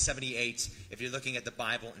78 if you're looking at the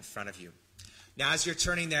Bible in front of you. Now, as you're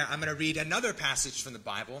turning there, I'm going to read another passage from the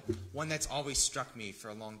Bible, one that's always struck me for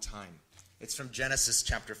a long time. It's from Genesis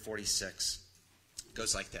chapter 46. It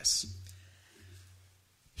goes like this.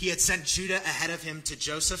 He had sent Judah ahead of him to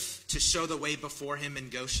Joseph to show the way before him in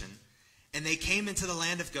Goshen, and they came into the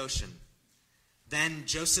land of Goshen. Then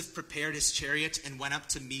Joseph prepared his chariot and went up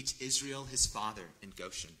to meet Israel his father in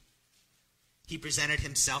Goshen. He presented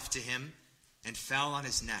himself to him and fell on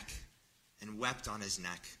his neck and wept on his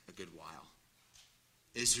neck a good while.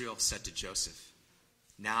 Israel said to Joseph,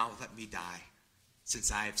 "Now let me die,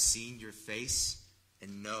 since I have seen your face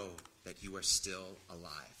and know that you are still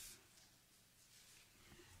alive."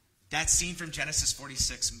 That scene from Genesis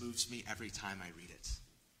 46 moves me every time I read it.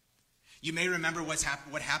 You may remember what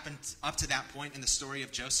happened up to that point in the story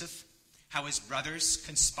of Joseph, how his brothers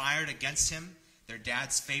conspired against him, their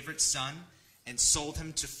dad's favorite son, and sold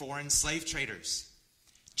him to foreign slave traders.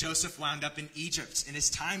 Joseph wound up in Egypt, and his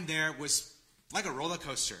time there was like a roller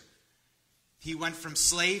coaster. He went from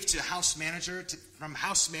slave to house manager, from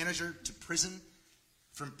house manager to prison,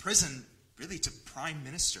 from prison really to prime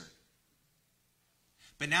minister.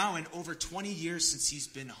 But now, in over 20 years since he's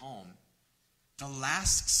been home, the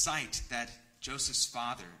last sight that Joseph's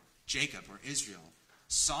father, Jacob or Israel,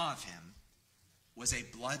 saw of him was a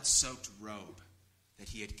blood-soaked robe that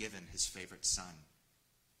he had given his favorite son.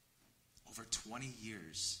 Over 20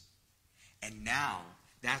 years. And now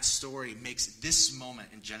that story makes this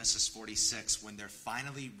moment in Genesis 46, when they're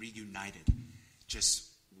finally reunited, just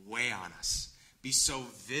weigh on us. Be so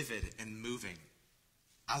vivid and moving.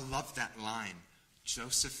 I love that line.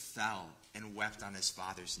 Joseph fell and wept on his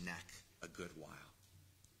father's neck a good while.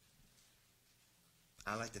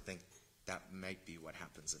 I like to think that might be what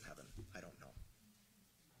happens in heaven. I don't know.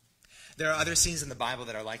 There are other scenes in the Bible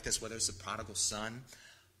that are like this, whether it's the prodigal son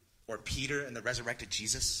or Peter and the resurrected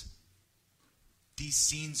Jesus. These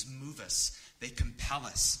scenes move us. They compel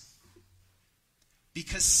us.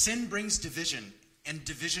 Because sin brings division, and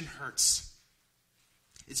division hurts.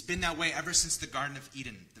 It's been that way ever since the Garden of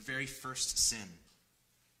Eden, the very first sin.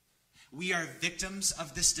 We are victims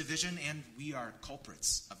of this division, and we are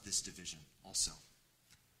culprits of this division also.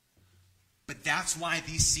 But that's why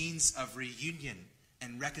these scenes of reunion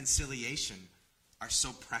and reconciliation are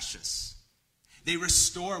so precious. They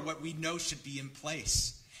restore what we know should be in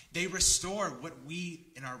place. They restore what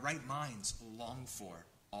we, in our right minds, long for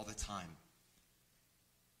all the time.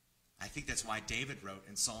 I think that's why David wrote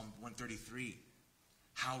in Psalm 133,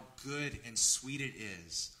 "How good and sweet it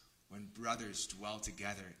is when brothers dwell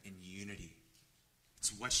together in unity."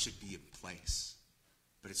 It's what should be in place,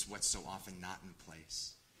 but it's what's so often not in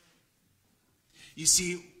place. You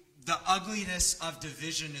see, the ugliness of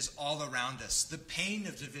division is all around us. The pain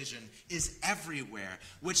of division is everywhere,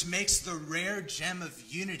 which makes the rare gem of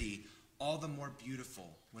unity all the more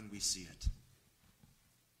beautiful when we see it.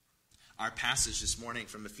 Our passage this morning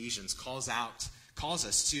from Ephesians calls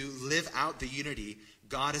us to live out the unity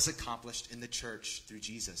God has accomplished in the church through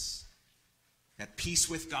Jesus. That peace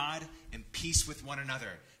with God and peace with one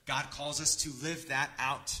another. God calls us to live that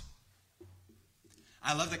out.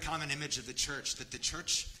 I love the common image of the church, that the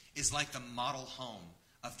church is like the model home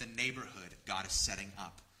of the neighborhood God is setting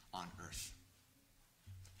up on earth.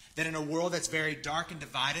 That in a world that's very dark and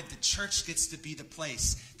divided, the church gets to be the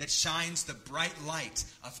place that shines the bright light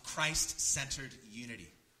of Christ-centered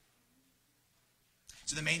unity.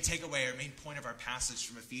 So the main takeaway or main point of our passage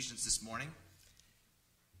from Ephesians this morning,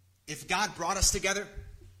 if God brought us together,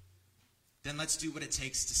 then let's do what it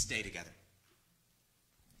takes to stay together.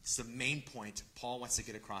 It's the main point Paul wants to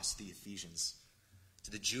get across to the Ephesians,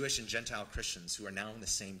 to the Jewish and Gentile Christians who are now in the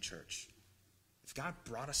same church. If God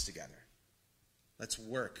brought us together, let's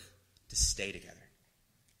work to stay together.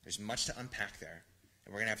 There's much to unpack there,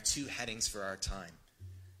 and we're going to have two headings for our time: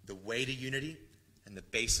 the way to unity and the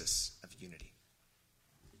basis of unity.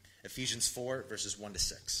 Ephesians 4, verses 1 to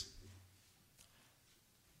 6.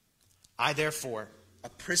 I, therefore, a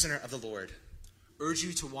prisoner of the Lord, urge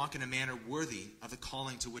you to walk in a manner worthy of the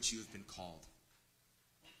calling to which you have been called,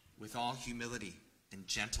 with all humility and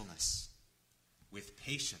gentleness, with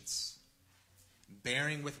patience,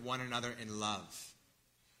 bearing with one another in love,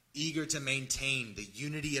 eager to maintain the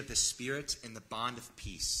unity of the Spirit in the bond of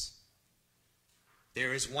peace.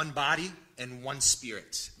 There is one body and one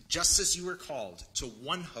Spirit, just as you were called to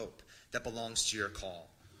one hope that belongs to your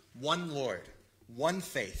call, one Lord, one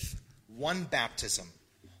faith, one baptism,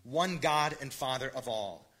 one God and Father of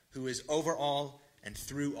all, who is over all and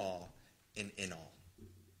through all and in all.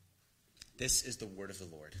 This is the word of the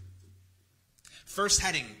Lord. First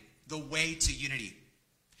heading, the way to unity.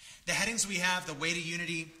 The headings we have, the way to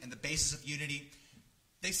unity and the basis of unity,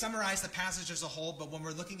 They summarize the passage as a whole, but when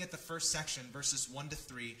we're looking at the first section, verses 1 to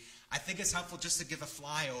 3, I think it's helpful just to give a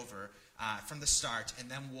flyover from the start, and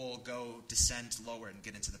then we'll go descend lower and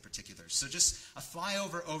get into the particulars. So just a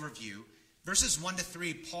flyover overview. Verses 1 to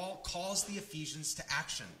 3, Paul calls the Ephesians to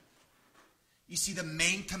action. You see, the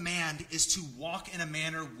main command is to walk in a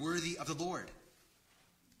manner worthy of the Lord.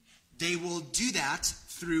 They will do that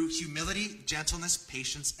through humility, gentleness,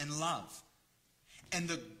 patience, and love. And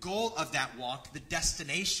the goal of that walk, the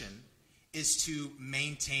destination, is to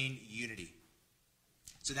maintain unity.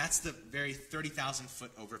 So that's the very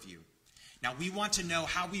 30,000-foot overview. Now, we want to know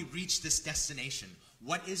how we reach this destination.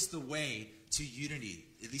 What is the way to unity,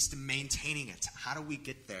 at least to maintaining it? How do we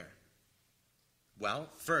get there? Well,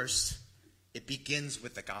 first, it begins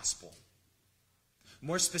with the gospel.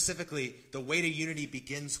 More specifically, the way to unity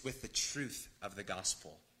begins with the truth of the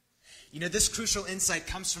gospel. You know, this crucial insight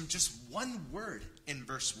comes from just one word in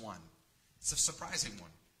verse 1. It's a surprising one.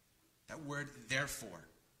 That word, therefore.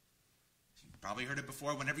 You've probably heard it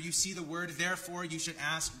before. Whenever you see the word therefore, you should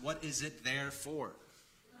ask, what is it there for?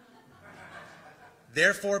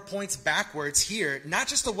 Therefore points backwards here, not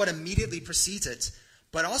just to what immediately precedes it,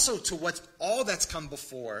 but also to what all that's come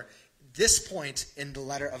before this point in the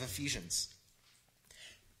letter of Ephesians.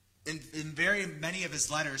 In very many of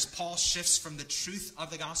his letters, Paul shifts from the truth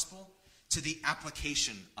of the gospel to the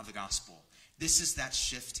application of the gospel. This is that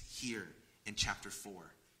shift here in chapter 4.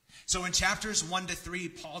 So in chapters 1 to 3,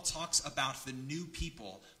 Paul talks about the new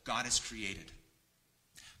people God has created.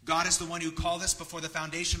 God is the one who called us before the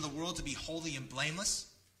foundation of the world to be holy and blameless.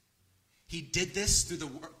 He did this through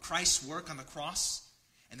Christ's work on the cross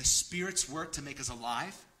and the Spirit's work to make us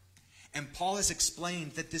alive. And Paul has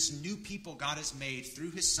explained that this new people God has made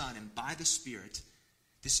through his Son and by the Spirit,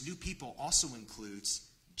 this new people also includes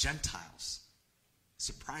Gentiles,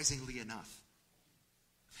 surprisingly enough.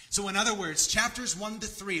 So in other words, chapters 1 to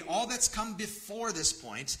 3, all that's come before this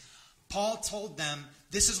point, Paul told them,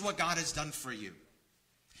 this is what God has done for you.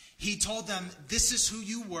 He told them, this is who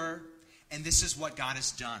you were, and this is what God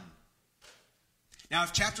has done. Now,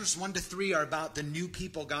 if chapters 1 to 3 are about the new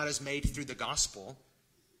people God has made through the gospel,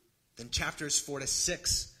 then chapters 4 to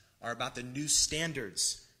 6 are about the new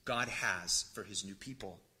standards God has for his new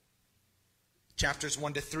people. Chapters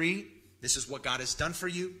 1 to 3, this is what God has done for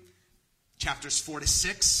you. Chapters 4 to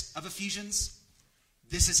 6 of Ephesians,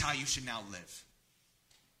 this is how you should now live.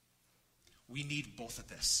 We need both of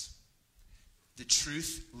this. The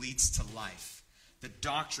truth leads to life. The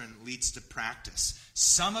doctrine leads to practice.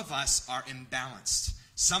 Some of us are imbalanced.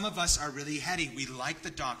 Some of us are really heady. We like the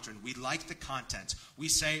doctrine. We like the content. We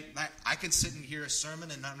say, I can sit and hear a sermon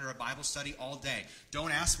and under a Bible study all day.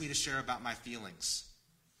 Don't ask me to share about my feelings.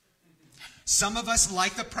 Some of us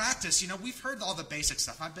like the practice. You know, we've heard all the basic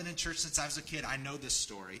stuff. I've been in church since I was a kid. I know this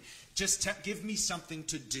story. Just give me something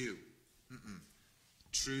to do.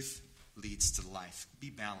 Truth leads to life.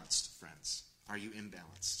 Be balanced, friends. Are you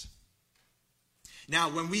imbalanced? Now,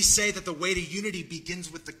 when we say that the way to unity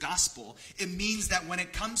begins with the gospel, it means that when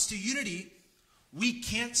it comes to unity, we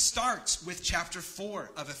can't start with chapter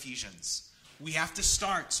 4 of Ephesians. We have to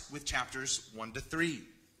start with chapters 1 to 3.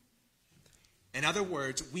 In other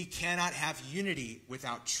words, we cannot have unity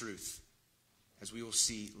without truth, as we will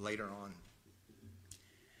see later on.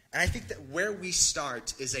 And I think that where we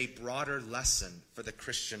start is a broader lesson for the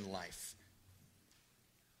Christian life.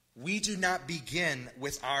 We do not begin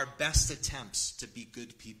with our best attempts to be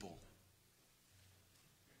good people.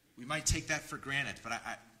 We might take that for granted, but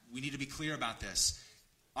we need to be clear about this.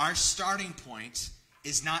 Our starting point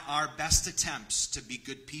is not our best attempts to be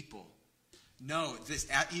good people. No,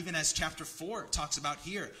 even as chapter 4 talks about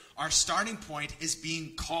here, our starting point is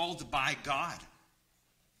being called by God.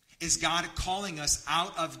 Is God calling us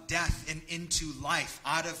out of death and into life,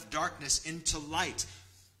 out of darkness into light?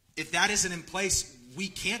 If that isn't in place, we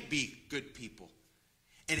can't be good people.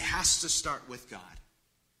 It has to start with God.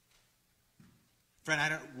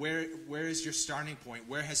 Friend, where is your starting point?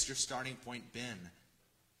 Where has your starting point been?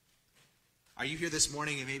 Are you here this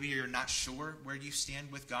morning and maybe you're not sure where you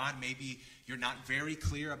stand with God? Maybe you're not very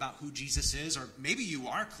clear about who Jesus is, or maybe you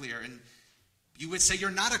are clear and you would say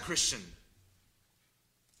you're not a Christian.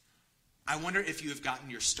 I wonder if you have gotten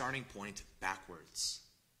your starting point backwards.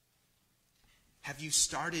 Have you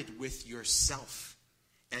started with yourself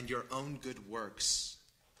and your own good works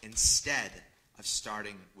instead of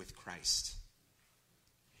starting with Christ?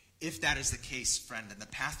 If that is the case, friend, then the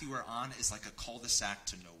path you are on is like a cul-de-sac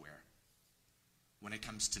to nowhere. When it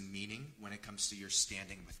comes to meaning, when it comes to your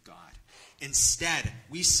standing with God. Instead,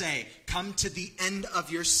 we say, come to the end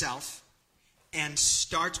of yourself and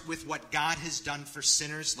start with what God has done for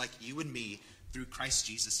sinners like you and me through Christ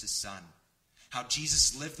Jesus, his Son. How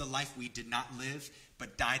Jesus lived the life we did not live,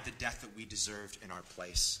 but died the death that we deserved in our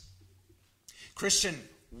place. Christian,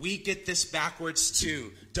 we get this backwards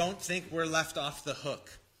too. Don't think we're left off the hook.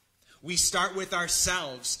 We start with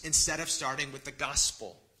ourselves instead of starting with the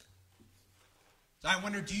gospel. So I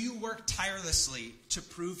wonder, do you work tirelessly to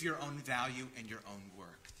prove your own value and your own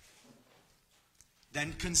work?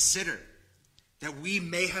 Then consider that we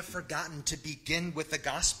may have forgotten to begin with the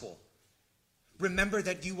gospel. Remember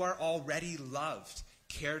that you are already loved,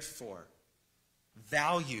 cared for,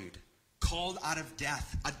 valued, called out of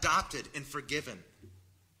death, adopted, and forgiven.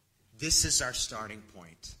 This is our starting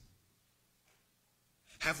point.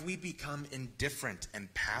 Have we become indifferent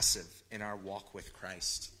and passive in our walk with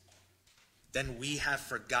Christ? Then we have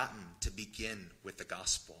forgotten to begin with the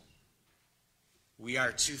gospel. We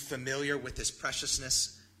are too familiar with his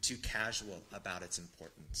preciousness, too casual about its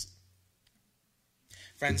importance.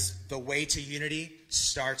 Friends, the way to unity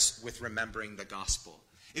starts with remembering the gospel.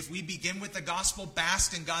 If we begin with the gospel,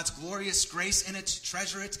 bask in God's glorious grace in it,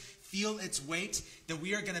 treasure it, feel its weight, then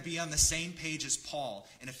we are going to be on the same page as Paul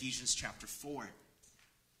in Ephesians chapter 4.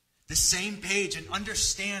 The same page, and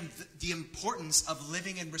understand the importance of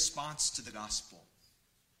living in response to the gospel.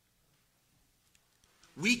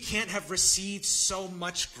 We can't have received so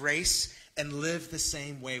much grace and live the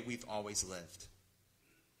same way we've always lived.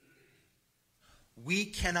 We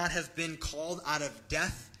cannot have been called out of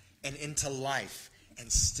death and into life and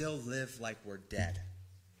still live like we're dead.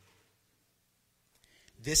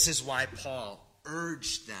 This is why Paul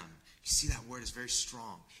urged them. You see, that word is very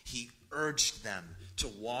strong. He urged them to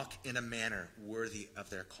walk in a manner worthy of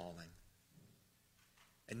their calling.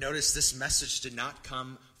 And notice this message did not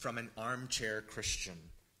come from an armchair Christian.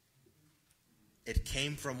 It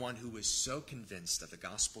came from one who was so convinced of the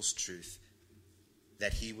gospel's truth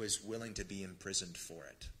that he was willing to be imprisoned for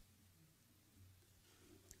it.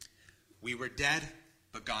 We were dead,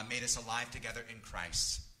 but God made us alive together in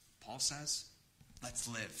Christ. Paul says, let's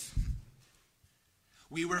live.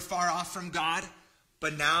 We were far off from God,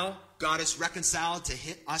 but now God is reconciled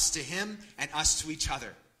us to him and us to each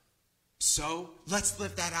other. So let's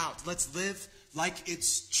live that out. Let's live like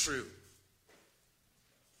it's true.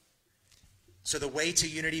 So the way to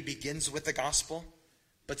unity begins with the gospel,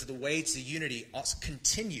 but the way to unity also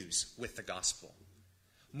continues with the gospel.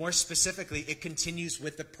 More specifically, it continues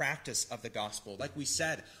with the practice of the gospel. Like we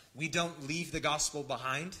said, we don't leave the gospel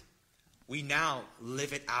behind. We now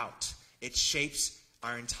live it out. It shapes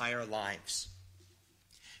our entire lives.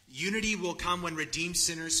 Unity will come when redeemed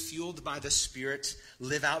sinners, fueled by the Spirit,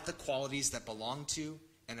 live out the qualities that belong to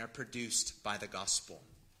and are produced by the gospel.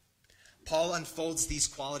 Paul unfolds these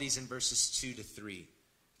qualities in verses 2 to 3. You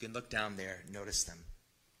can look down there, notice them.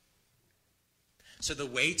 So the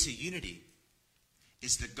way to unity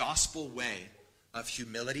is the gospel way of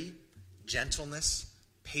humility, gentleness,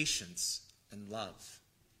 patience, and love.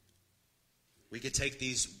 We could take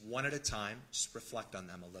these one at a time, just reflect on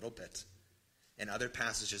them a little bit. And other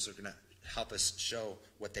passages are going to help us show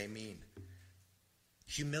what they mean.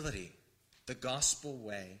 Humility, the gospel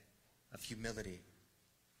way of humility.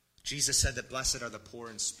 Jesus said that blessed are the poor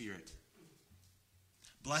in spirit.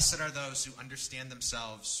 Blessed are those who understand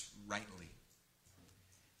themselves rightly.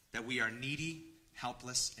 That we are needy,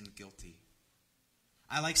 helpless, and guilty.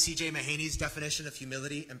 I like C.J. Mahaney's definition of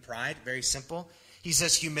humility and pride. Very simple. He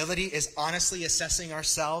says humility is honestly assessing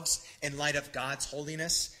ourselves in light of God's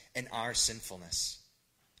holiness and our sinfulness.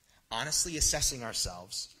 Honestly assessing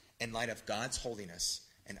ourselves in light of God's holiness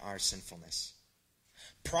and our sinfulness.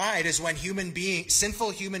 Pride is when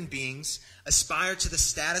sinful human beings aspire to the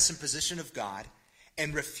status and position of God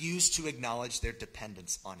and refuse to acknowledge their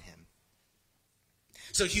dependence on him.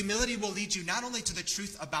 So humility will lead you not only to the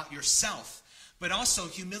truth about yourself, but also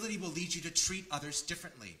humility will lead you to treat others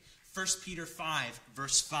differently. 1 Peter 5,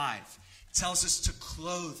 verse 5, tells us to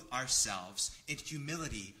clothe ourselves in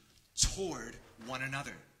humility toward one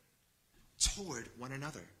another. Toward one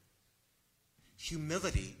another.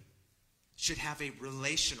 Humility should have a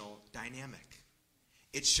relational dynamic.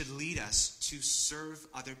 It should lead us to serve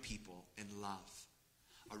other people in love.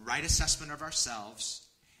 A right assessment of ourselves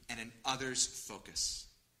and an others focus.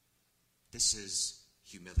 This is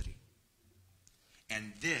humility.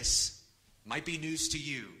 And this might be news to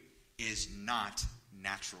you, is not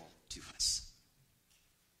natural to us.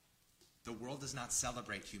 The world does not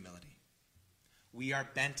celebrate humility. We are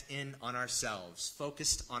bent in on ourselves,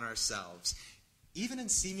 focused on ourselves, even in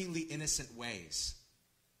seemingly innocent ways.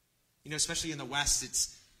 Especially in the West,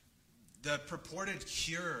 it's the purported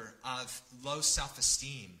cure of low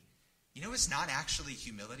self-esteem. It's not actually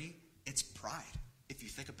humility, it's pride, if you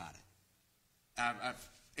think about it.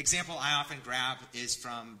 Example I often grab is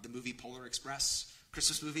from the movie Polar Express,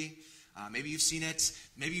 Christmas movie. Maybe you've seen it.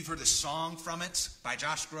 Maybe you've heard the song from it by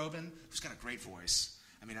Josh Groban, who's got a great voice.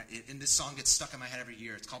 I mean, and this song gets stuck in my head every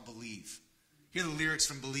year. It's called Believe. Hear the lyrics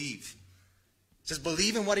from Believe. It says,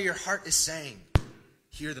 believe in what your heart is saying.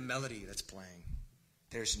 Hear the melody that's playing.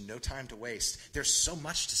 There's no time to waste. There's so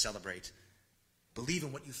much to celebrate. Believe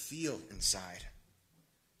in what you feel inside.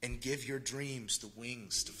 And give your dreams the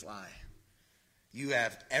wings to fly. You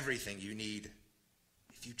have everything you need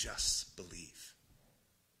if you just believe.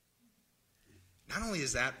 Not only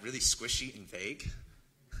is that really squishy and vague,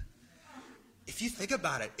 if you think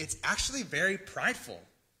about it, it's actually very prideful.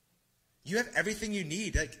 You have everything you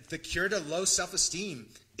need. Like, the cure to low self-esteem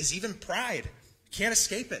is even pride. You can't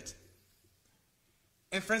escape it.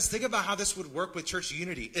 And friends, think about how this would work with church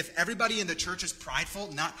unity. If everybody in the church is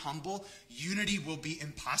prideful, not humble, unity will be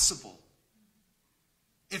impossible.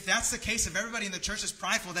 If that's the case, if everybody in the church is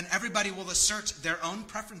prideful, then everybody will assert their own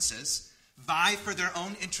preferences, vie for their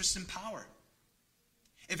own interest and power.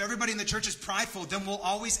 If everybody in the church is prideful, then we'll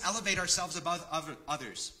always elevate ourselves above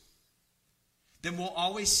others. Then we'll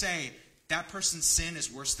always say, that person's sin is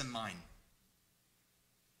worse than mine.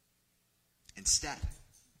 Instead,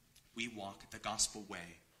 we walk the gospel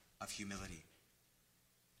way of humility.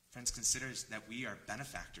 Friends, consider that we are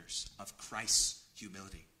benefactors of Christ's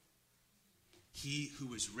humility. He who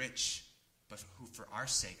was rich, but who for our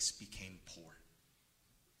sakes became poor.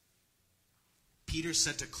 Peter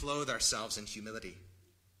said to clothe ourselves in humility.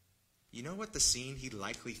 You know what the scene he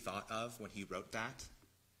likely thought of when he wrote that?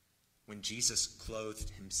 When Jesus clothed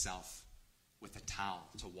himself with a towel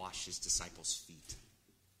to wash his disciples' feet.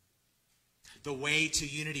 The way to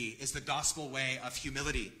unity is the gospel way of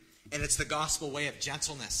humility. And it's the gospel way of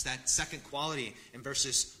gentleness, that second quality in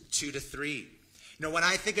verses 2 to 3. You know, when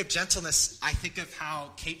I think of gentleness, I think of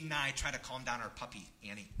how Kate and I try to calm down our puppy,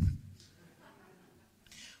 Annie.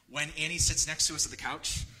 When Annie sits next to us at the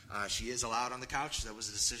couch, she is allowed on the couch. That was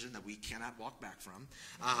a decision that we cannot walk back from.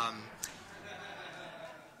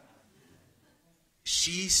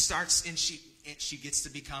 She starts, and she gets to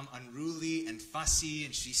become unruly and fussy,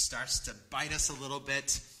 and she starts to bite us a little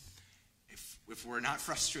bit. If we're not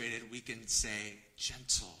frustrated, we can say,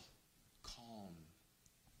 gentle, calm,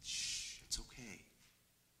 shh, it's okay.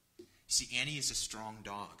 You see, Annie is a strong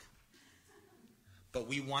dog, but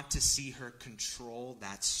we want to see her control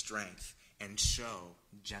that strength and show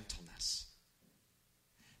gentleness.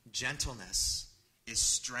 Gentleness is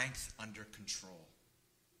strength under control.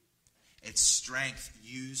 It's strength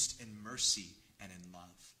used in mercy and in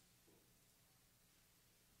love.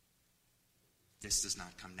 This does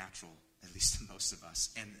not come natural, at least to most of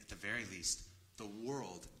us. And at the very least, the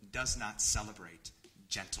world does not celebrate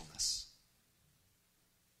gentleness.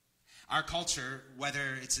 Our culture,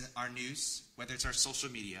 whether it's in our news, whether it's our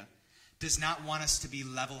social media, does not want us to be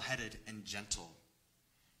level-headed and gentle.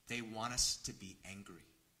 They want us to be angry,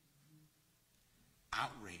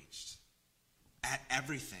 outraged at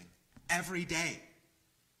everything. Every day.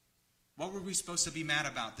 What were we supposed to be mad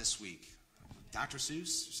about this week? Dr.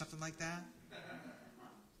 Seuss or something like that?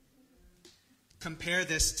 Compare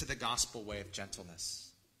this to the gospel way of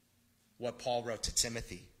gentleness. What Paul wrote to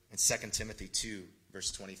Timothy in 2 Timothy 2,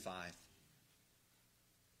 verse 25.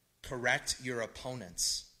 Correct your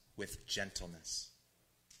opponents with gentleness.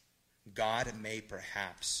 God may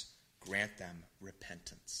perhaps grant them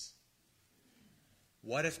repentance.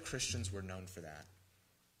 What if Christians were known for that?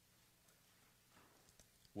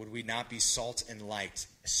 Would we not be salt and light,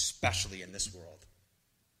 especially in this world?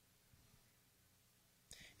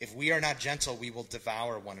 If we are not gentle, we will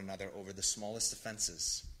devour one another over the smallest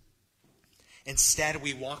offenses. Instead,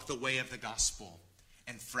 we walk the way of the gospel.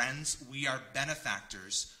 And friends, we are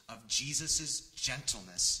benefactors of Jesus'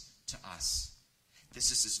 gentleness to us.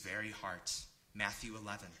 This is his very heart. Matthew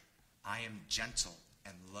 11, I am gentle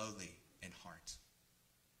and lowly in heart.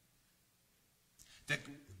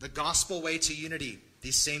 The gospel way to unity,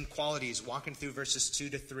 these same qualities, walking through verses 2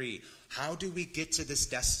 to 3. How do we get to this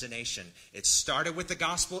destination? It started with the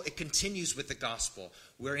gospel. It continues with the gospel.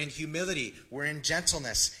 We're in humility. We're in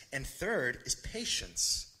gentleness. And third is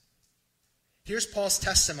patience. Here's Paul's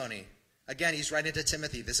testimony. Again, he's writing to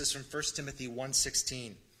Timothy. This is from 1 Timothy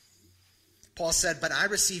 1:16. Paul said, but I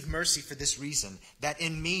received mercy for this reason, that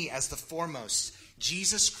in me as the foremost,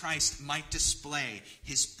 Jesus Christ might display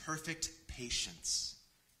his perfect patience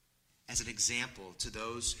as an example to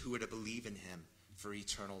those who are to believe in him for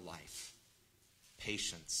eternal life.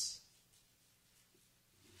 Patience.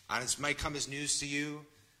 This might come as news to you,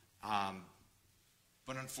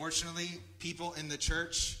 but unfortunately, people in the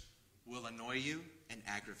church will annoy you and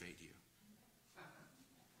aggravate you.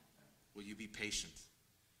 Will you be patient?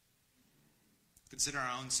 Consider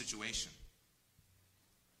our own situation.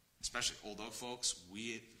 Especially older folks,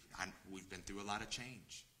 we've been through a lot of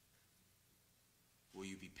change. Will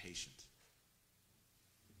you be patient?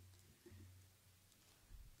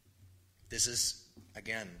 This is,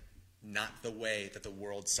 again, not the way that the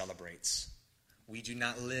world celebrates. We do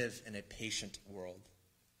not live in a patient world.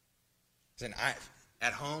 And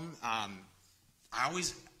at home, I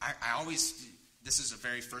always, this is a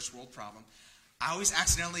very first world problem. I always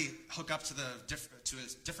accidentally hook up to a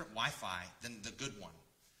different Wi-Fi than the good one.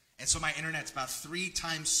 And so my internet's about 3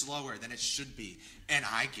 times slower than it should be. And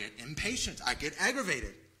I get impatient. I get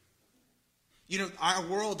aggravated. You know, our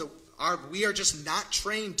world, we are just not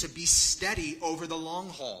trained to be steady over the long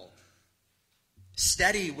haul.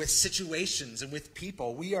 Steady with situations and with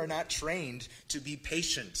people. We are not trained to be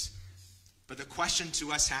patient. But the question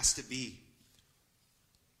to us has to be,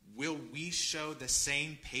 will we show the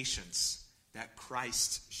same patience that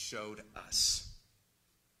Christ showed us?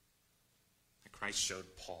 That Christ showed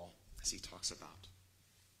Paul, as he talks about.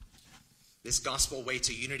 This gospel way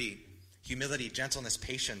to unity, humility, gentleness,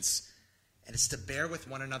 patience, and it's to bear with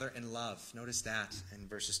one another in love. Notice that in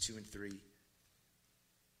verses 2 and 3.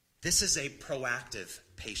 This is a proactive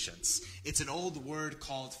patience. It's an old word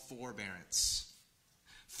called forbearance.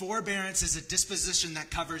 Forbearance is a disposition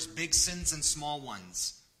that covers big sins and small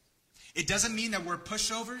ones. It doesn't mean that we're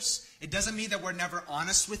pushovers. It doesn't mean that we're never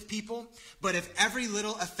honest with people. But if every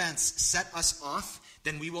little offense set us off,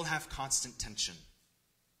 then we will have constant tension.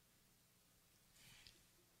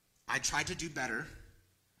 I tried to do better,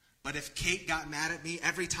 but if Kate got mad at me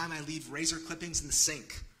every time I leave razor clippings in the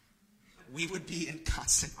sink, we would be in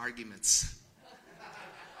constant arguments.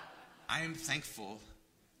 I am thankful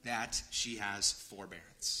that she has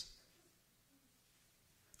forbearance.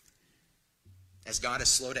 As God is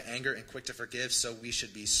slow to anger and quick to forgive, so we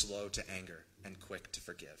should be slow to anger and quick to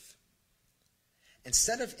forgive.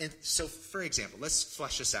 So for example, let's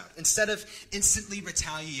flesh this out. Instead of instantly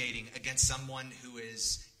retaliating against someone who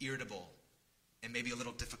is irritable and maybe a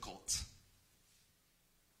little difficult,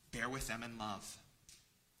 bear with them in love.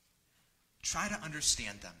 Try to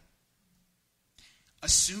understand them.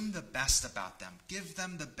 Assume the best about them. Give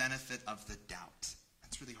them the benefit of the doubt.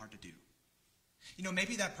 That's really hard to do. You know,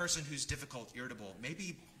 maybe that person who's difficult, irritable,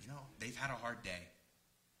 maybe, they've had a hard day.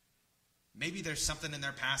 Maybe there's something in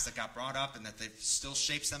their past that got brought up and that still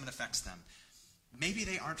shapes them and affects them. Maybe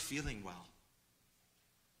they aren't feeling well.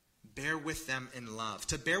 Bear with them in love.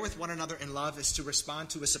 To bear with one another in love is to respond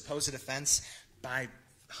to a supposed offense by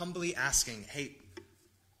humbly asking, hey,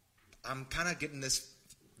 I'm kind of getting this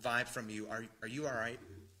vibe from you. Are you all right?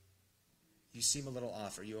 You seem a little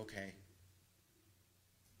off. Are you okay?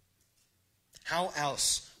 How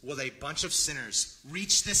else will a bunch of sinners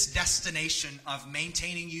reach this destination of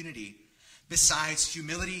maintaining unity besides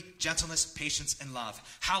humility, gentleness, patience, and love?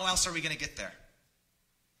 How else are we going to get there?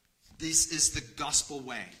 This is the gospel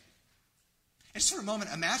way. And just for a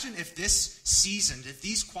moment, imagine if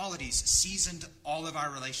these qualities seasoned all of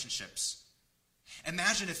our relationships.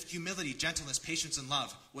 Imagine if humility, gentleness, patience, and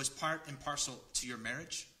love was part and parcel to your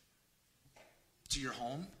marriage, to your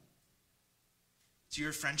home, to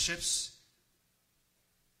your friendships,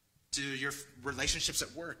 to your relationships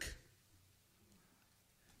at work.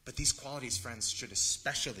 But these qualities, friends, should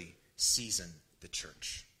especially season the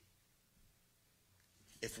church.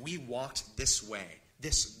 If we walked this way,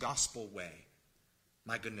 this gospel way,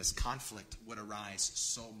 my goodness, conflict would arise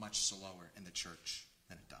so much slower in the church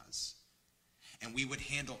than it does. And we would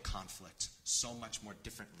handle conflict so much more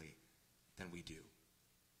differently than we do.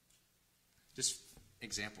 Just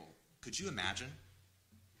example, could you imagine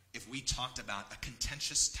if we talked about a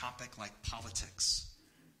contentious topic like politics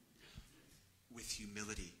with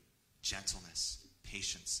humility, gentleness,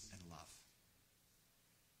 patience, and love?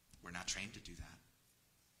 We're not trained to do that.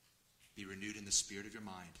 Be renewed in the spirit of your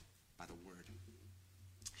mind by the word.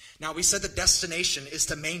 Now, we said the destination is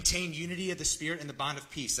to maintain unity of the spirit and the bond of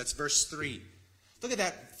peace. That's verse 3. Look at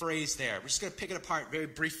that phrase there. We're just going to pick it apart very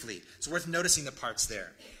briefly. It's worth noticing the parts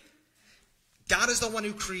there. God is the one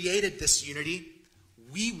who created this unity.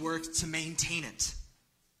 We work to maintain it.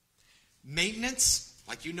 Maintenance,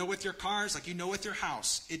 like you know with your cars, like you know with your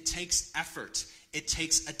house, it takes effort. It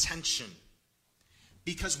takes attention.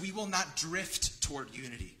 Because we will not drift toward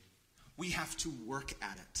unity. We have to work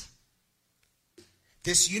at it.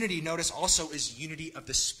 This unity, notice, also is unity of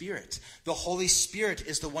the Spirit. The Holy Spirit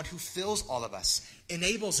is the one who fills all of us,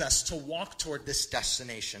 enables us to walk toward this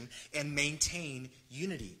destination and maintain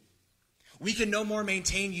unity. We can no more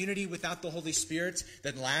maintain unity without the Holy Spirit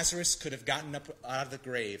than Lazarus could have gotten up out of the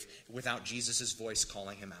grave without Jesus' voice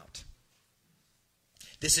calling him out.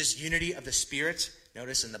 This is unity of the Spirit,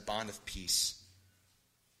 notice, in the bond of peace.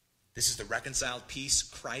 This is the reconciled peace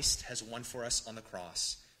Christ has won for us on the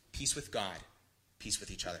cross. Peace with God, peace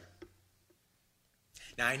with each other.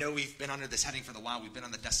 Now, I know we've been under this heading for a while. We've been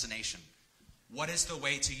on the destination. What is the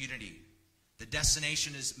way to unity? The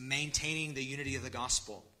destination is maintaining the unity of the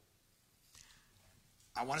gospel.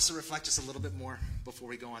 I want us to reflect just a little bit more before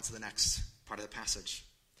we go on to the next part of the passage.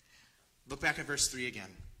 Look back at verse 3 again.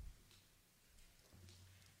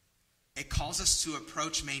 It calls us to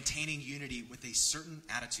approach maintaining unity with a certain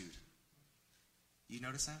attitude. You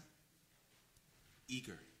notice that?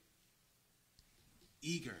 Eager.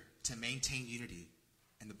 Eager to maintain unity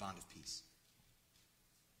in the bond of peace.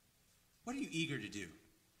 What are you eager to do?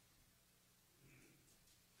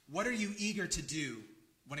 What are you eager to do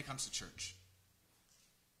when it comes to church?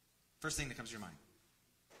 First thing that comes to your mind.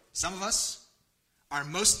 Some of us are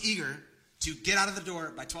most eager to get out of the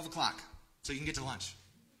door by 12 o'clock so you can get to lunch.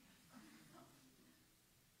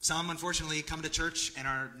 Some, unfortunately, come to church and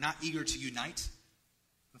are not eager to unite,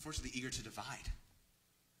 unfortunately eager to divide.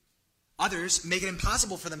 Others make it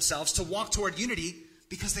impossible for themselves to walk toward unity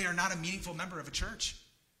because they are not a meaningful member of a church.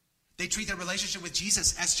 They treat their relationship with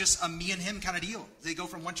Jesus as just a me and him kind of deal. They go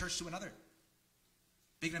from one church to another.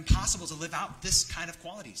 Make it impossible to live out this kind of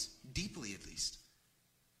qualities, deeply at least.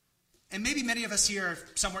 And maybe many of us here are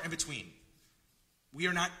somewhere in between. We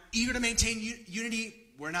are not eager to maintain unity.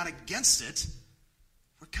 We're not against it.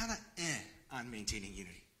 We're kind of on maintaining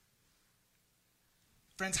unity.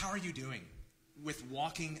 Friends, how are you doing with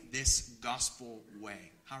walking this gospel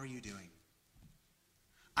way? How are you doing?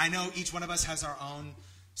 I know each one of us has our own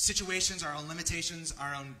situations, our own limitations,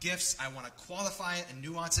 our own gifts. I want to qualify it and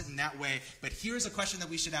nuance it in that way. But here's a question that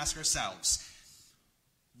we should ask ourselves.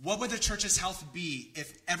 What would the church's health be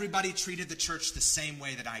if everybody treated the church the same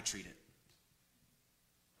way that I treat it?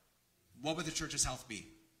 What would the church's health be?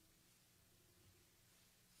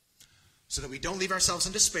 So that we don't leave ourselves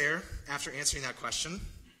in despair after answering that question.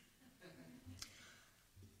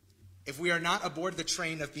 If we are not aboard the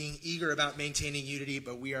train of being eager about maintaining unity,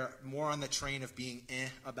 but we are more on the train of being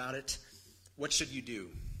about it, what should you do?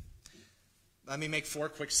 Let me make 4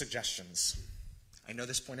 quick suggestions. I know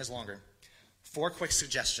this point is longer. 4 quick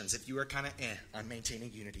suggestions if you are kind of on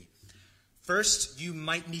maintaining unity. First, you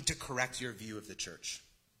might need to correct your view of the church.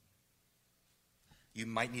 You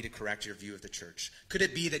might need to correct your view of the church. Could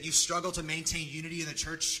it be that you struggle to maintain unity in the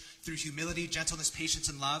church through humility, gentleness, patience,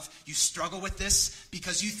 and love? You struggle with this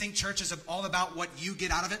because you think church is all about what you get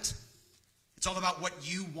out of it? It's all about what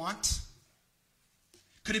you want?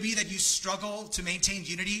 Could it be that you struggle to maintain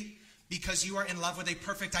unity because you are in love with a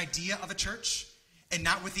perfect idea of a church and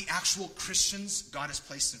not with the actual Christians God has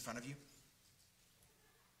placed in front of you?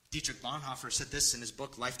 Dietrich Bonhoeffer said this in his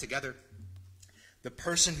book, Life Together. The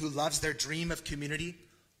person who loves their dream of community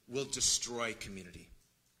will destroy community.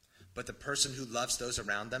 But the person who loves those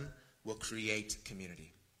around them will create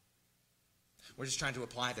community. We're just trying to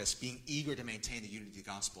apply this, being eager to maintain the unity of the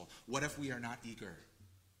gospel. What if we are not eager?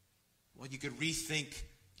 Well, you could rethink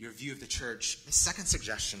your view of the church. The second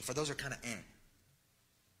suggestion, for those who are kind of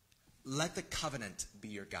let the covenant be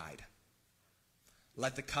your guide.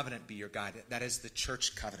 Let the covenant be your guide. That is the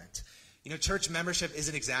church covenant. You know, church membership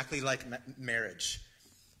isn't exactly like marriage,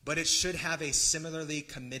 but it should have a similarly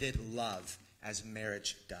committed love as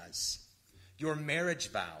marriage does. Your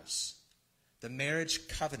marriage vows, the marriage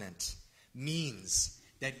covenant, means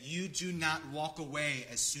that you do not walk away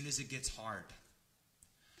as soon as it gets hard.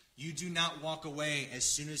 You do not walk away as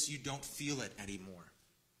soon as you don't feel it anymore.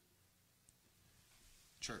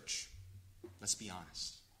 Church, let's be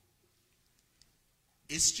honest.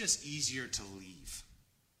 It's just easier to leave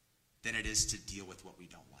than it is to deal with what we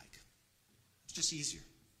don't like. It's just easier.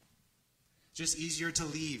 Just easier to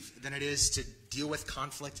leave than it is to deal with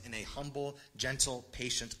conflict in a humble, gentle,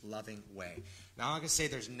 patient, loving way. Now, I'm not going to say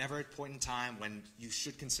there's never a point in time when you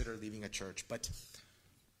should consider leaving a church, but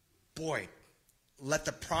boy, let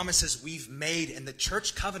the promises we've made in the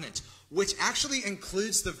church covenant, which actually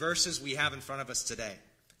includes the verses we have in front of us today,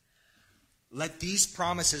 let these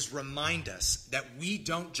promises remind us that we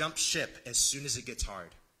don't jump ship as soon as it gets hard.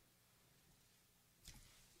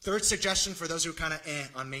 Third suggestion for those who are kind of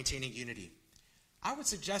on maintaining unity. I would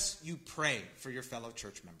suggest you pray for your fellow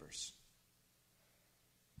church members.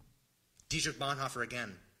 Dietrich Bonhoeffer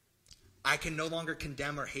again. I can no longer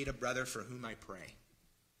condemn or hate a brother for whom I pray,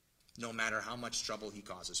 no matter how much trouble he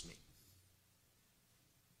causes me.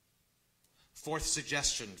 Fourth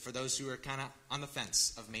suggestion for those who are kind of on the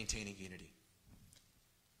fence of maintaining unity.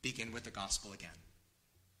 Begin with the gospel again.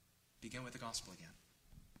 Begin with the gospel again.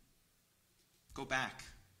 Go back.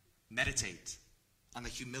 Meditate on the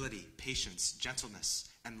humility, patience, gentleness,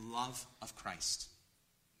 and love of Christ.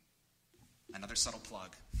 Another subtle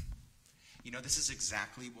plug. You know, this is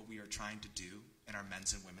exactly what we are trying to do in our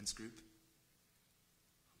men's and women's group.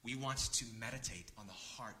 We want to meditate on the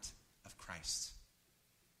heart of Christ.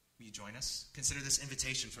 Will you join us? Consider this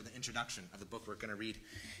invitation for the introduction of the book we're going to read.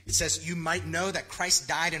 It says, you might know that Christ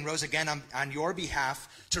died and rose again on your behalf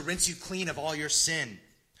to rinse you clean of all your sin.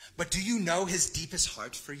 But do you know his deepest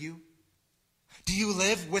heart for you? Do you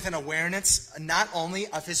live with an awareness not only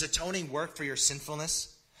of his atoning work for your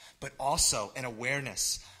sinfulness, but also an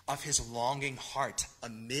awareness of his longing heart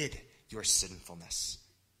amid your sinfulness?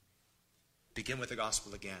 Begin with the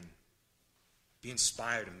gospel again. Be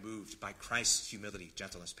inspired and moved by Christ's humility,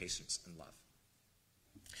 gentleness, patience, and love.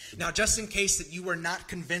 Now, just in case that you were not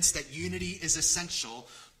convinced that unity is essential,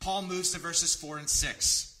 Paul moves to verses 4 and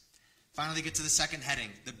 6. Finally get to the second heading,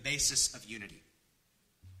 the basis of unity.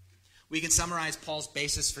 We can summarize Paul's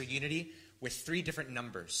basis for unity with 3 different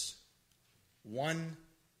numbers: 1,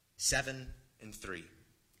 7, and 3.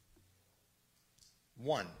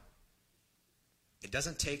 1. It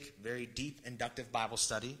doesn't take very deep inductive Bible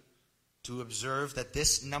study to observe that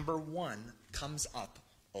this number 1 comes up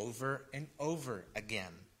over and over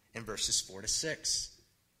again in verses 4 to 6.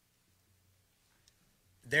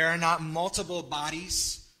 There are not multiple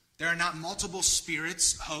bodies. There are not multiple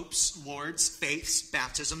spirits, hopes, lords, faiths,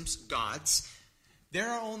 baptisms, gods. There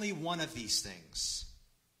are only one of these things.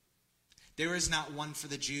 There is not one for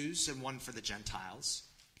the Jews and one for the Gentiles.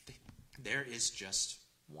 There is just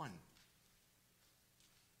one.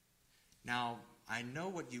 Now, I know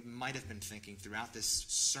what you might have been thinking throughout this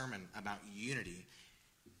sermon about unity.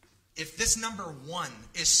 If this number 1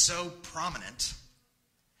 is so prominent,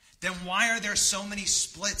 then why are there so many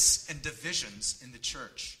splits and divisions in the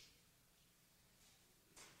church?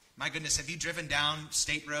 My goodness, have you driven down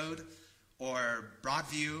State Road or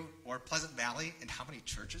Broadview or Pleasant Valley, and how many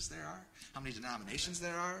churches there are? How many denominations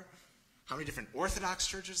there are? How many different Orthodox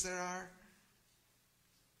churches there are?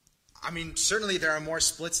 I mean, certainly there are more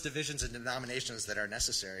splits, divisions, and denominations that are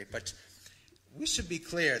necessary, but we should be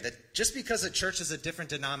clear that just because a church is a different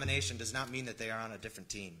denomination does not mean that they are on a different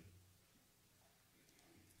team.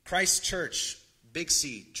 Christ Church, Big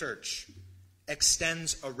C Church,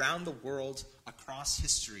 extends around the world, across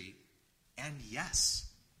history, and yes,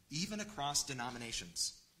 even across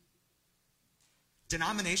denominations.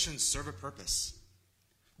 Denominations serve a purpose.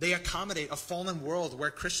 They accommodate a fallen world where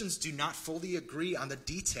Christians do not fully agree on the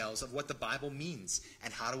details of what the Bible means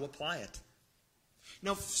and how to apply it.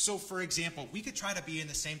 Now, so for example, we could try to be in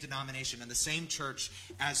the same denomination, in the same church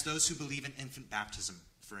as those who believe in infant baptism,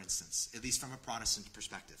 for instance, at least from a Protestant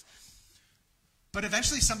perspective. But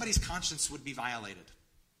eventually somebody's conscience would be violated,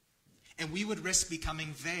 and we would risk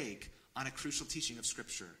becoming vague on a crucial teaching of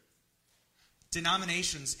Scripture.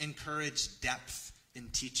 Denominations encourage depth in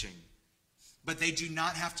teaching, but they do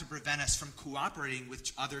not have to prevent us from cooperating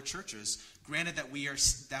with other churches, granted that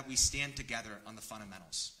we stand together on the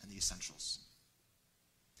fundamentals and the essentials.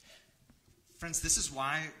 Friends, this is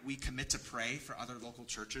why we commit to pray for other local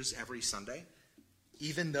churches every Sunday,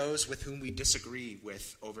 even those with whom we disagree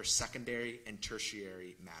with over secondary and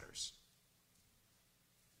tertiary matters.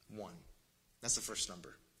 1. That's the first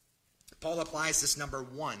number. Paul applies this number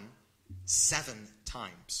 1 7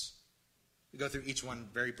 times. We go through each one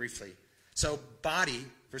very briefly. So body,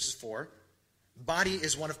 verses 4. Body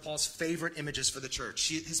is one of Paul's favorite images for the church.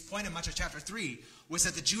 His point in much of chapter 3 was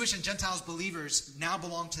that the Jewish and Gentiles believers now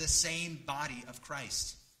belong to the same body of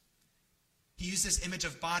Christ. He used this image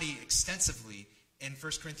of body extensively in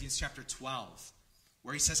 1 Corinthians chapter 12,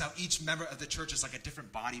 where he says how each member of the church is like a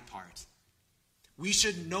different body part. We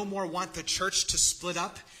should no more want the church to split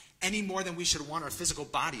up any more than we should want our physical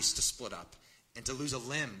bodies to split up and to lose a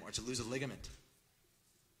limb or to lose a ligament.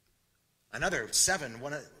 Another 7,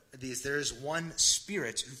 one of these, there is one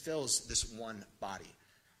Spirit who fills this one body.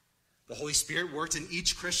 The Holy Spirit worked in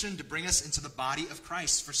each Christian to bring us into the body of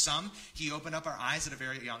Christ. For some, he opened up our eyes at a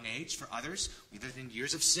very young age. For others, we lived in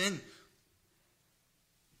years of sin.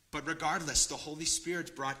 But regardless, the Holy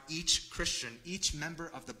Spirit brought each Christian, each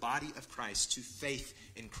member of the body of Christ, to faith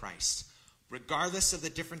in Christ. Regardless of the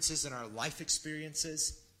differences in our life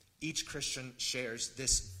experiences, each Christian shares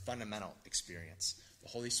this fundamental experience. The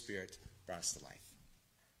Holy Spirit brought us to life.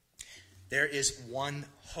 There is one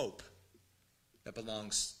hope that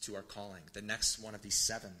belongs to our calling. The next one of these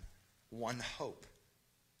 7. One hope.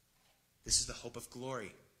 This is the hope of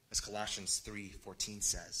glory, as Colossians 3:14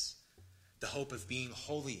 says. The hope of being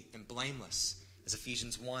holy and blameless, as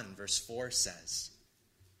Ephesians 1 verse 4 says.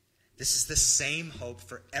 This is the same hope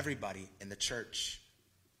for everybody in the church.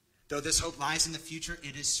 Though this hope lies in the future,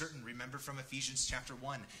 it is certain, remember from Ephesians chapter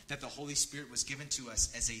 1, that the Holy Spirit was given to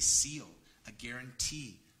us as a seal, a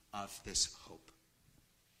guarantee of this hope.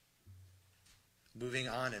 Moving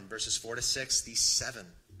on in verses 4 to 6, these 7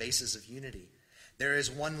 bases of unity. There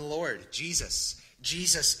is one Lord, Jesus.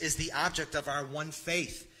 Jesus is the object of our one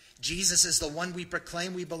faith. Jesus is the one we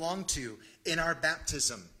proclaim we belong to in our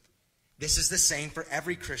baptism. This is the same for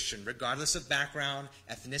every Christian, regardless of background,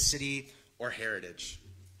 ethnicity, or heritage.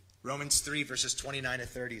 Romans 3, verses 29 to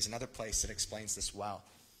 30 is another place that explains this well.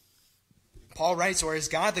 Paul writes, "Or is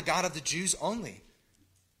God the God of the Jews only?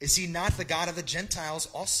 Is he not the God of the Gentiles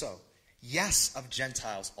also? Yes, of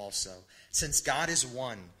Gentiles also, since God is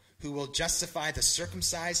one, who will justify the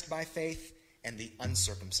circumcised by faith and the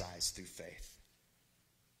uncircumcised through faith."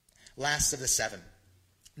 Last of the 7.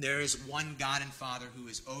 There is one God and Father who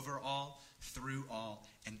is over all, through all,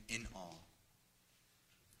 and in all.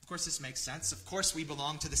 Of course, this makes sense. Of course, we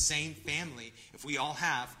belong to the same family if we all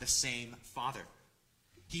have the same Father.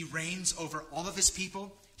 He reigns over all of his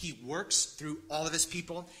people. He works through all of his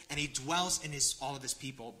people, and he dwells in all of his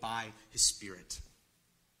people by his Spirit.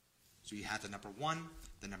 So you have the number 1,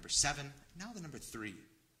 the number 7, now the number 3.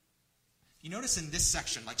 You notice in this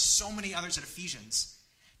section, like so many others in Ephesians,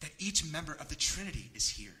 that each member of the Trinity is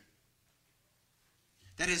here.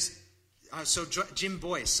 That is, so Jim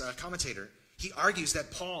Boyce, a commentator, he argues that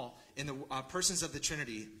Paul, in the persons of the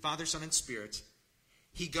Trinity, Father, Son, and Spirit,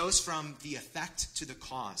 he goes from the effect to the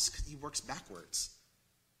cause. He works backwards.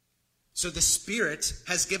 So the Spirit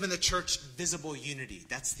has given the church visible unity.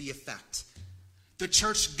 That's the effect. The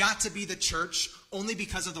church got to be the church only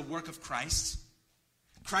because of the work of Christ.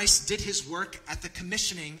 Christ did his work at the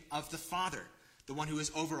commissioning of the Father, the one who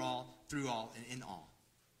is over all, through all, and in all.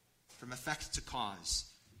 From effect to cause,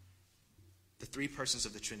 the 3 persons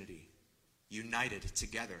of the Trinity united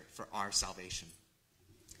together for our salvation.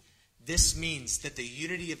 This means that the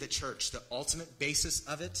unity of the church, the ultimate basis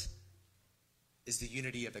of it, is the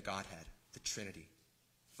unity of the Godhead, the Trinity,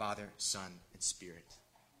 Father, Son, and Spirit.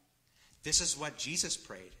 This is what Jesus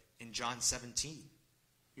prayed in John 17.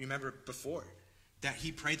 You remember before that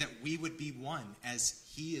he prayed that we would be one as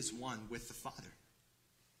he is one with the Father.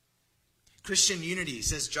 Christian unity,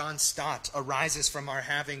 says John Stott, arises from our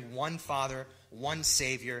having one Father, one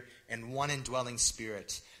Savior, and one indwelling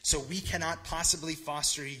Spirit. So we cannot possibly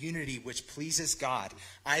foster a unity which pleases God,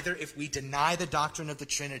 either if we deny the doctrine of the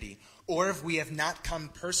Trinity, or if we have not come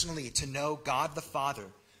personally to know God the Father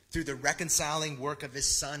through the reconciling work of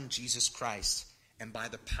his Son, Jesus Christ, and by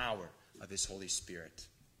the power of his Holy Spirit.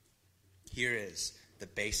 Here is the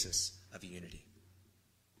basis of unity.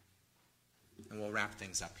 And we'll wrap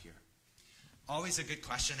things up here. Always a good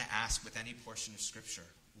question to ask with any portion of Scripture.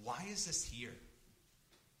 Why is this here?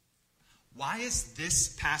 Why is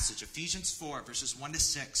this passage, Ephesians 4, verses 1 to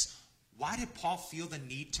 6, why did Paul feel the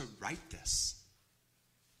need to write this?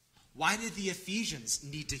 Why did the Ephesians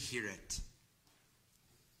need to hear it?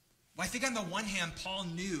 Well, I think on the one hand, Paul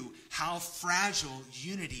knew how fragile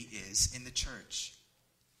unity is in the church.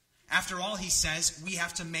 After all, he says, we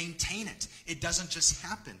have to maintain it. It doesn't just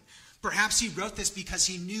happen. Perhaps he wrote this because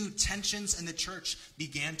he knew tensions in the church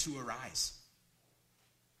began to arise.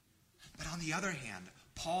 But on the other hand,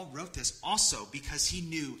 Paul wrote this also because he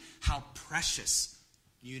knew how precious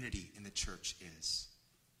unity in the church is.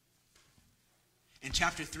 In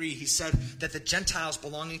chapter 3, he said that the Gentiles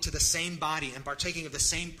belonging to the same body and partaking of the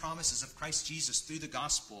same promises of Christ Jesus through the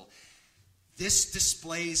gospel, this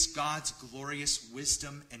displays God's glorious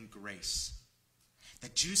wisdom and grace.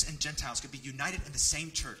 That Jews and Gentiles could be united in the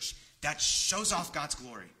same church. That shows off God's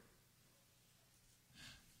glory.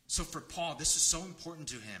 So for Paul, this is so important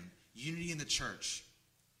to him, unity in the church,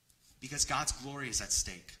 because God's glory is at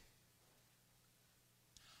stake.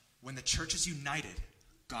 When the church is united,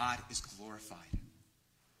 God is glorified.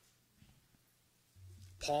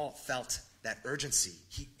 Paul felt that urgency.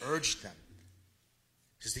 He urged them.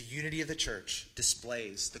 Because the unity of the church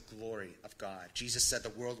displays the glory of God. Jesus said the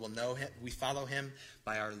world will know him. We follow him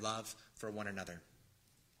by our love for one another.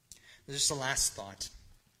 This is the last thought.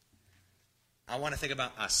 I want to think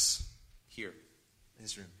about us here in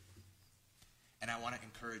this room. And I want to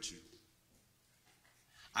encourage you.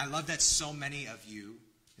 I love that so many of you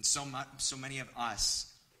and so many of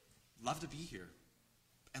us love to be here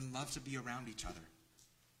and love to be around each other.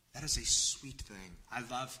 That is a sweet thing. I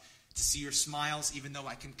love to see your smiles, even though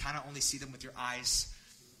I can kind of only see them with your eyes.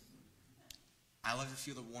 I love to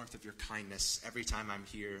feel the warmth of your kindness. Every time I'm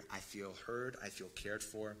here, I feel heard. I feel cared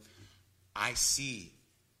for. I see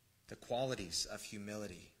the qualities of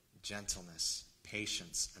humility, gentleness,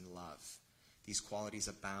 patience, and love. These qualities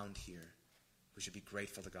abound here. We should be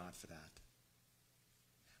grateful to God for that.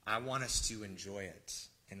 I want us to enjoy it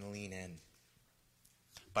and lean in.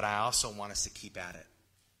 But I also want us to keep at it.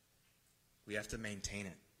 We have to maintain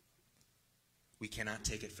it. We cannot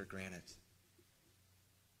take it for granted.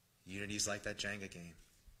 Unity is like that Jenga game.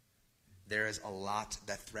 There is a lot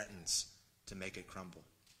that threatens to make it crumble.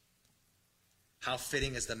 How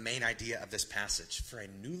fitting is the main idea of this passage for a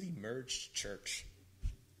newly merged church.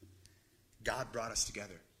 God brought us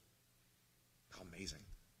together. How amazing.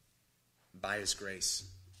 By his grace,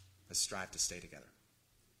 let's strive to stay together.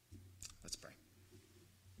 Let's pray.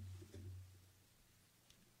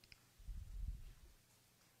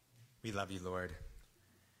 We love you, Lord.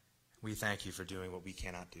 We thank you for doing what we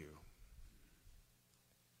cannot do.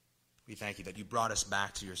 We thank you that you brought us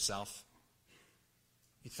back to yourself.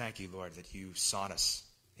 We thank you, Lord, that you sought us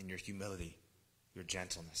in your humility, your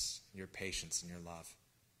gentleness, your patience, and your love.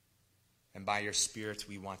 And by your Spirit,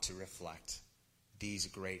 we want to reflect these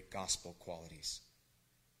great gospel qualities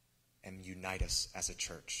and unite us as a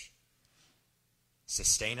church.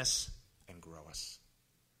 Sustain us and grow us.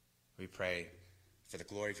 We pray for the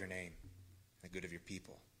glory of your name and the good of your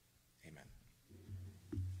people. Amen.